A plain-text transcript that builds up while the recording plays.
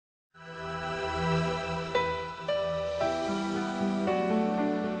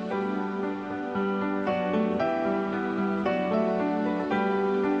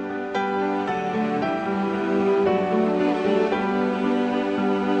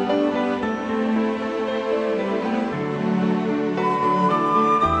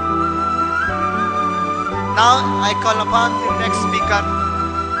Now I call upon the next speaker,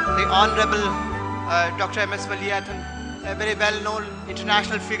 the Honorable Dr.M.S.Valiathan, a very well-known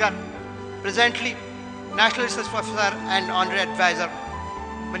international figure, presently National Research Professor and Honorary Advisor,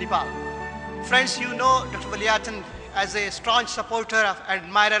 Manipal. Friends, you know Dr. Valiathan as a strong supporter and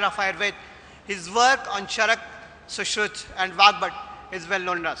admirer of Ayurveda. His work on Charak, Sushrut and Vagbhat is well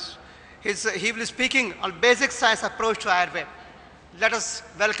known to us. He will be speaking on basic science approach to Ayurveda. Let us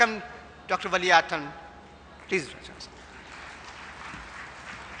welcome Dr. Valiathan. Please.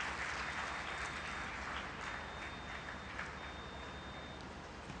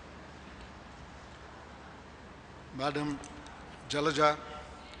 Madam Jalaja,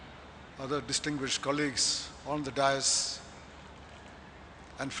 other distinguished colleagues on the dais,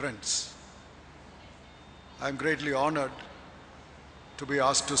 and friends, I am greatly honored to be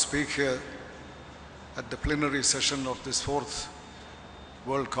asked to speak here at the plenary session of this 4th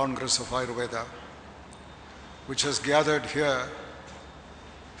World Congress of Ayurveda, which has gathered here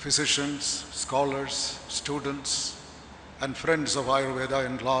physicians, scholars, students, and friends of Ayurveda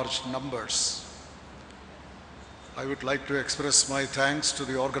in large numbers. I would like to express my thanks to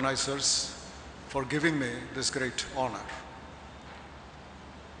the organizers for giving me this great honor.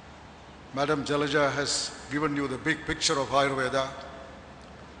 Madam Jalaja has given you the big picture of Ayurveda,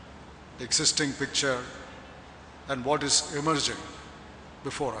 the existing picture, and what is emerging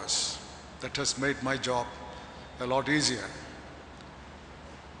before us. That has made my job a lot easier.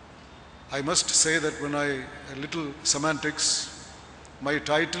 I must say that a little semantics, my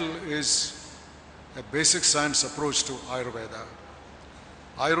title is a basic science approach to Ayurveda.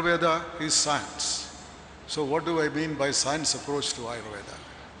 Ayurveda is science. So what do I mean by science approach to Ayurveda?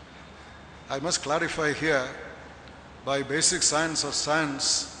 I must clarify here, by basic science or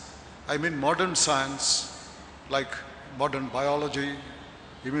science, I mean modern science like modern biology,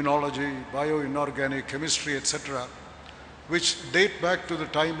 immunology, bioinorganic, chemistry, etc., which date back to the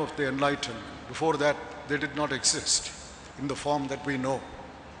time of the Enlightenment. Before that, they did not exist in the form that we know.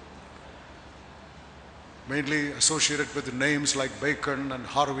 Mainly associated with names like Bacon and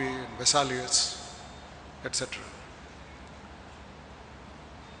Harvey and Vesalius, etc.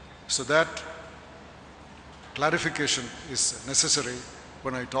 So that clarification is necessary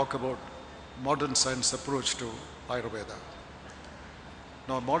when I talk about modern science approach to Ayurveda.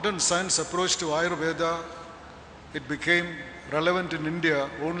 Now, modern science approach to Ayurveda, it became relevant in India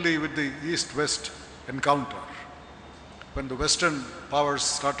only with the East-West encounter, when the Western powers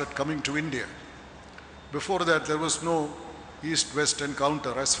started coming to India. Before that, there was no East-West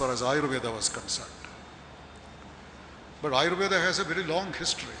encounter as far as Ayurveda was concerned. But Ayurveda has a very long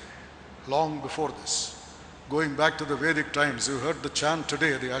history, long before this. Going back to the Vedic times, you heard the chant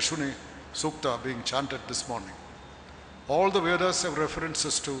today, the Ashwini Sukta being chanted this morning. All the Vedas have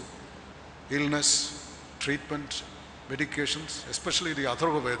references to illness, treatment, medications, especially the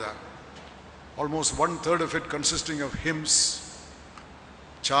Atharva Veda. Almost 1/3 of it consisting of hymns,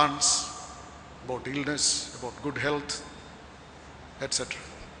 chants, about illness, about good health, etc.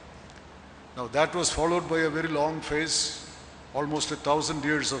 Now that was followed by a very long phase, almost 1,000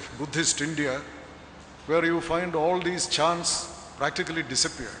 years of Buddhist India, where you find all these chants practically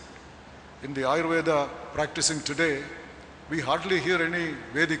disappeared. In the Ayurveda practicing today, we hardly hear any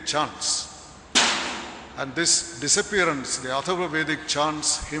Vedic chants. And this disappearance, the Atharva Vedic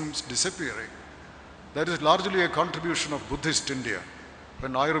chants, hymns disappearing, that is largely a contribution of Buddhist India.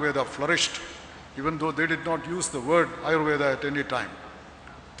 When Ayurveda flourished, even though they did not use the word Ayurveda at any time.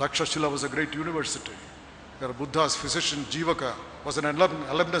 Takshashila was a great university, where Buddha's physician Jivaka was an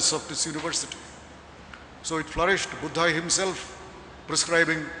alumnus of this university. So it flourished, Buddha himself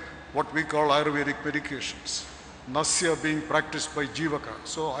prescribing what we call Ayurvedic medications, Nasya being practiced by Jivaka.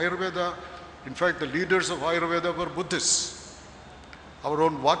 So Ayurveda, in fact the leaders of Ayurveda were Buddhists. Our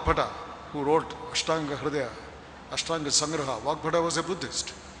own Vagbhata, who wrote Ashtanga Hridaya, Ashtanga Sangraha, Vagbhata was a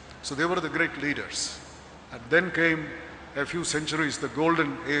Buddhist. So they were the great leaders. And then came a few centuries, the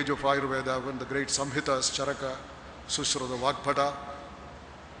golden age of Ayurveda, when the great Samhitas, Charaka, Sushruta, Vagbhata,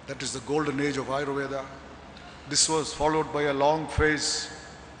 that is the golden age of Ayurveda. This was followed by a long phase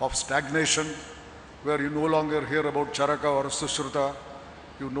of stagnation, where you no longer hear about Charaka or Sushruta,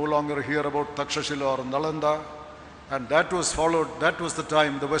 you no longer hear about Takshashila or Nalanda, and that was the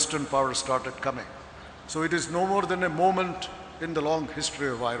time the Western powers started coming. So it is no more than a moment in the long history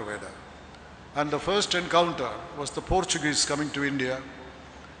of Ayurveda. And the first encounter was the Portuguese coming to India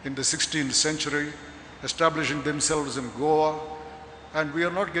in the 16th century, establishing themselves in Goa, and we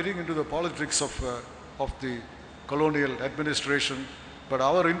are not getting into the politics of the colonial administration, but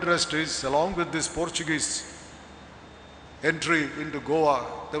our interest is, along with this Portuguese entry into Goa,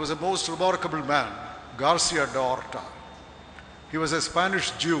 there was a most remarkable man, Garcia de Orta. He was a Spanish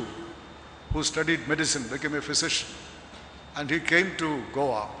Jew who studied medicine, became a physician, and he came to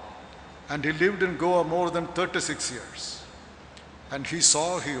Goa, and he lived in Goa more than 36 years. And he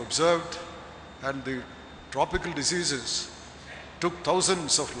saw, he observed, and the tropical diseases took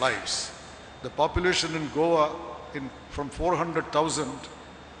thousands of lives. The population in Goa, from 400,000,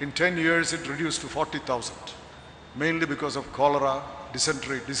 in 10 years it reduced to 40,000, mainly because of cholera,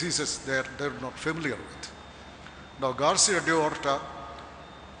 dysentery, diseases they're not familiar with. Now Garcia de Orta,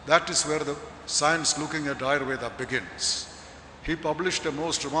 that is where the science looking at Ayurveda begins. He published a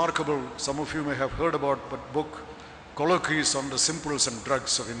most remarkable, some of you may have heard about, but book, Colloquies on the Simples and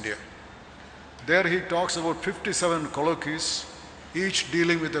Drugs of India. There he talks about 57 colloquies, each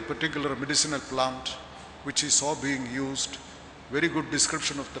dealing with a particular medicinal plant which he saw being used, very good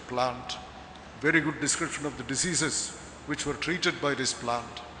description of the plant, very good description of the diseases which were treated by this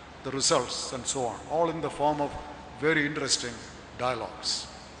plant, the results and so on, all in the form of very interesting dialogues.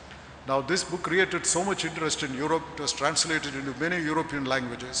 Now this book created so much interest in Europe, it was translated into many European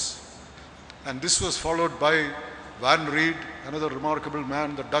languages, and this was followed by Van Reed, another remarkable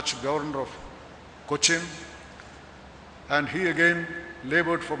man, the Dutch governor of Cochin, and he again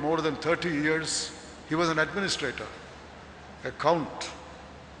labored for more than 30 years. He was an administrator, a count,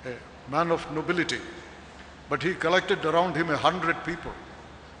 a man of nobility, but he collected around him 100 people,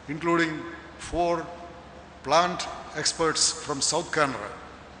 including 4 plant experts from South Canara,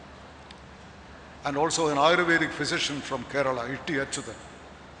 and also an Ayurvedic physician from Kerala, Itti Achyutan.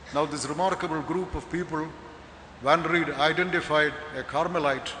 Now this remarkable group of people, Van Reed identified a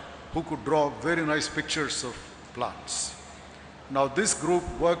Carmelite who could draw very nice pictures of plants. Now this group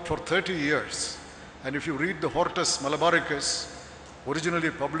worked for 30 years, and if you read the Hortus Malabaricus, originally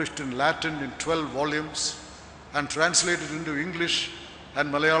published in Latin in 12 volumes and translated into English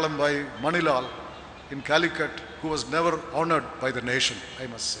and Malayalam by Manilal in Calicut, who was never honored by the nation, I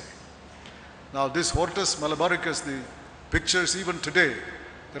must say. Now this Hortus Malabaricus, the pictures even today,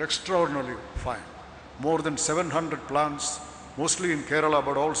 they're extraordinarily fine. More than 700 plants, mostly in Kerala,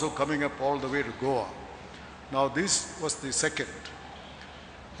 but also coming up all the way to Goa. Now this was the second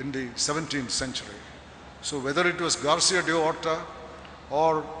in the 17th century. So whether it was Garcia de Orta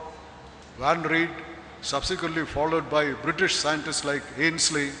or Van Reed, subsequently followed by British scientists like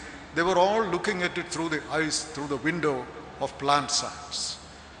Ainsley, they were all looking at it through the eyes, through the window of plant science.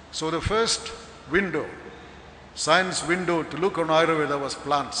 So the first window, science window to look on Ayurveda was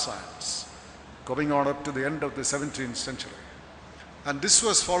plant science, coming on up to the end of the 17th century. And this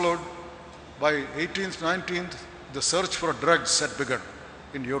was followed by 18th, 19th, the search for drugs had begun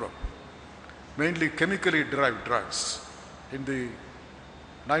in Europe, mainly chemically derived drugs. In the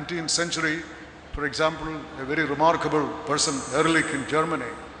 19th century, for example, a very remarkable person, Ehrlich in Germany,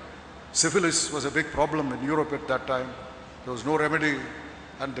 syphilis was a big problem in Europe at that time. There was no remedy,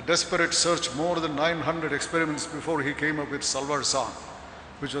 and the desperate search, more than 900 experiments before he came up with salvarsan,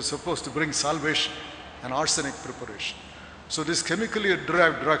 which was supposed to bring salvation, and arsenic preparation. So this chemically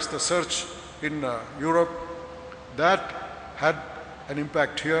derived drugs, the search in Europe, that had an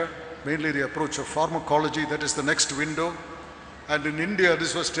impact here, mainly the approach of pharmacology, that is the next window. And in India,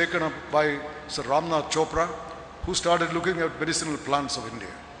 this was taken up by Sir Ramnath Chopra, who started looking at medicinal plants of India.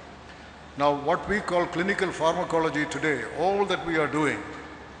 Now, what we call clinical pharmacology today, all that we are doing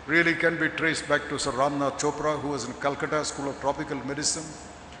really can be traced back to Sir Ramnath Chopra, who was in Calcutta School of Tropical Medicine.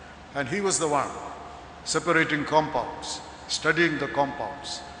 And he was the one separating compounds, studying the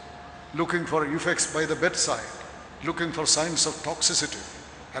compounds, looking for effects by the bedside, looking for signs of toxicity,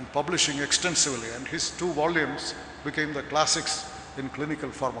 and publishing extensively. And his 2 volumes became the classics in clinical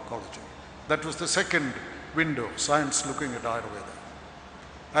pharmacology. That was the second window, science looking at Ayurveda.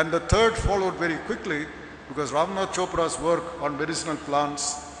 And the third followed very quickly, because Ramnath Chopra's work on medicinal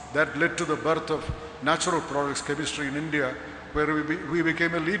plants, that led to the birth of natural products chemistry in India, where we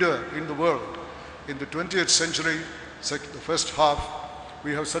became a leader in the world. In the 20th century, the first half,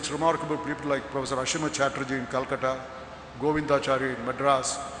 we have such remarkable people like Professor Ashima Chatterjee in Calcutta, Govindachari in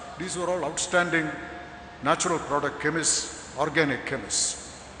Madras. These were all outstanding natural product chemists, organic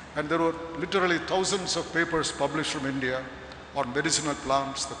chemists. And there were literally thousands of papers published from India on medicinal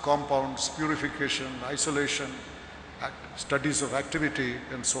plants, the compounds, purification, isolation, studies of activity,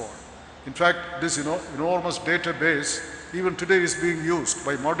 and so on. In fact, this enormous database even today is being used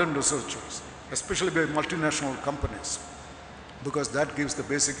by modern researchers, especially by multinational companies, because that gives the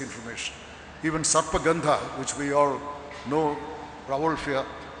basic information. Even Sarpagandha, which we all know, Ravolfia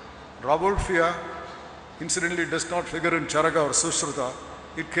incidentally does not figure in Charaka or Sushruta.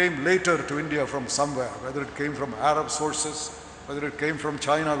 It came later to India from somewhere, whether it came from Arab sources, whether it came from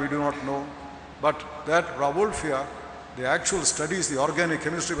China, we do not know. But that Ravolfia, the actual studies, the organic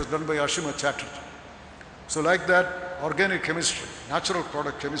chemistry was done by Ashima Chatterjee. So like that, organic chemistry, natural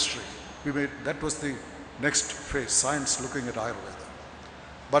product chemistry, that was the next phase, science looking at Ayurveda.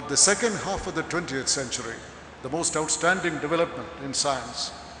 But the second half of the 20th century, the most outstanding development in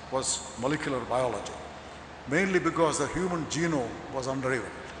science was molecular biology, mainly because the human genome was unraveled.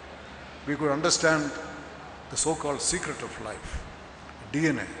 We could understand the so-called secret of life,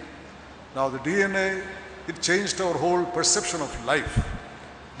 DNA. Now the DNA, it changed our whole perception of life,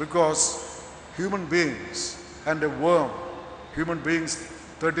 because human beings and a worm, human beings,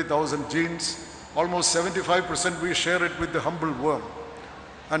 30,000 genes, almost 75% we share it with the humble worm.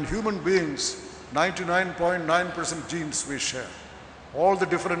 And human beings, 99.9% genes we share. All the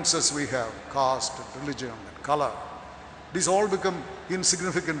differences we have, caste, and religion, and color, these all become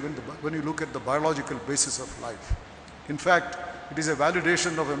insignificant when you look at the biological basis of life. In fact, it is a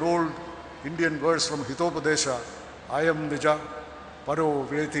validation of an old Indian verse from Hitopadesha, Ayam Nija, Paro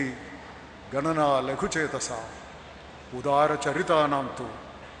Veti, Ganana Lekhuchetasa, Udara Charitanam tu,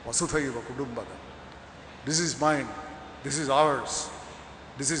 Vasudhaiva Kudumbada. This is mine, this is ours,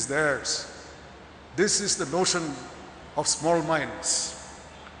 this is theirs. This is the notion of small minds.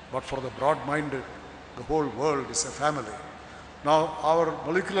 But for the broad-minded, the whole world is a family. Now, our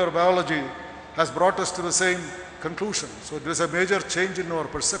molecular biology has brought us to the same conclusion. So there is a major change in our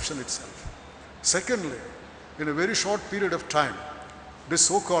perception itself. Secondly, in a very short period of time, this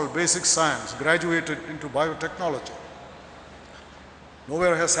so-called basic science graduated into biotechnology.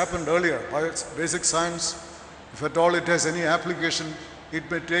 Nowhere has happened earlier. Basic science, if at all it has any application, it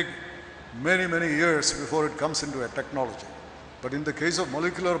may take many, many years before it comes into a technology. But in the case of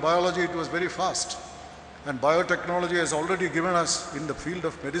molecular biology, it was very fast. And biotechnology has already given us, in the field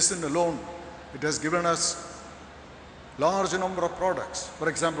of medicine alone, it has given us large number of products. For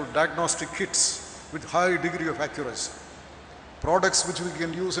example, diagnostic kits with high degree of accuracy. Products which we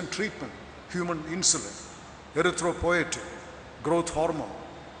can use in treatment, human insulin, erythropoietin, growth hormone.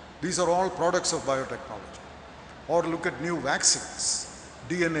 These are all products of biotechnology. Or look at new vaccines,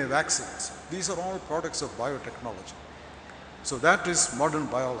 DNA vaccines. These are all products of biotechnology. So that is modern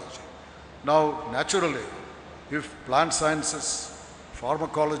biology. Now, naturally, if plant sciences,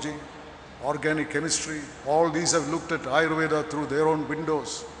 pharmacology, organic chemistry, all these have looked at Ayurveda through their own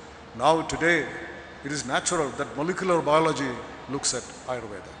windows. Now, today, it is natural that molecular biology looks at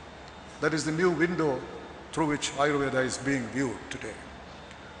Ayurveda. That is the new window through which Ayurveda is being viewed today.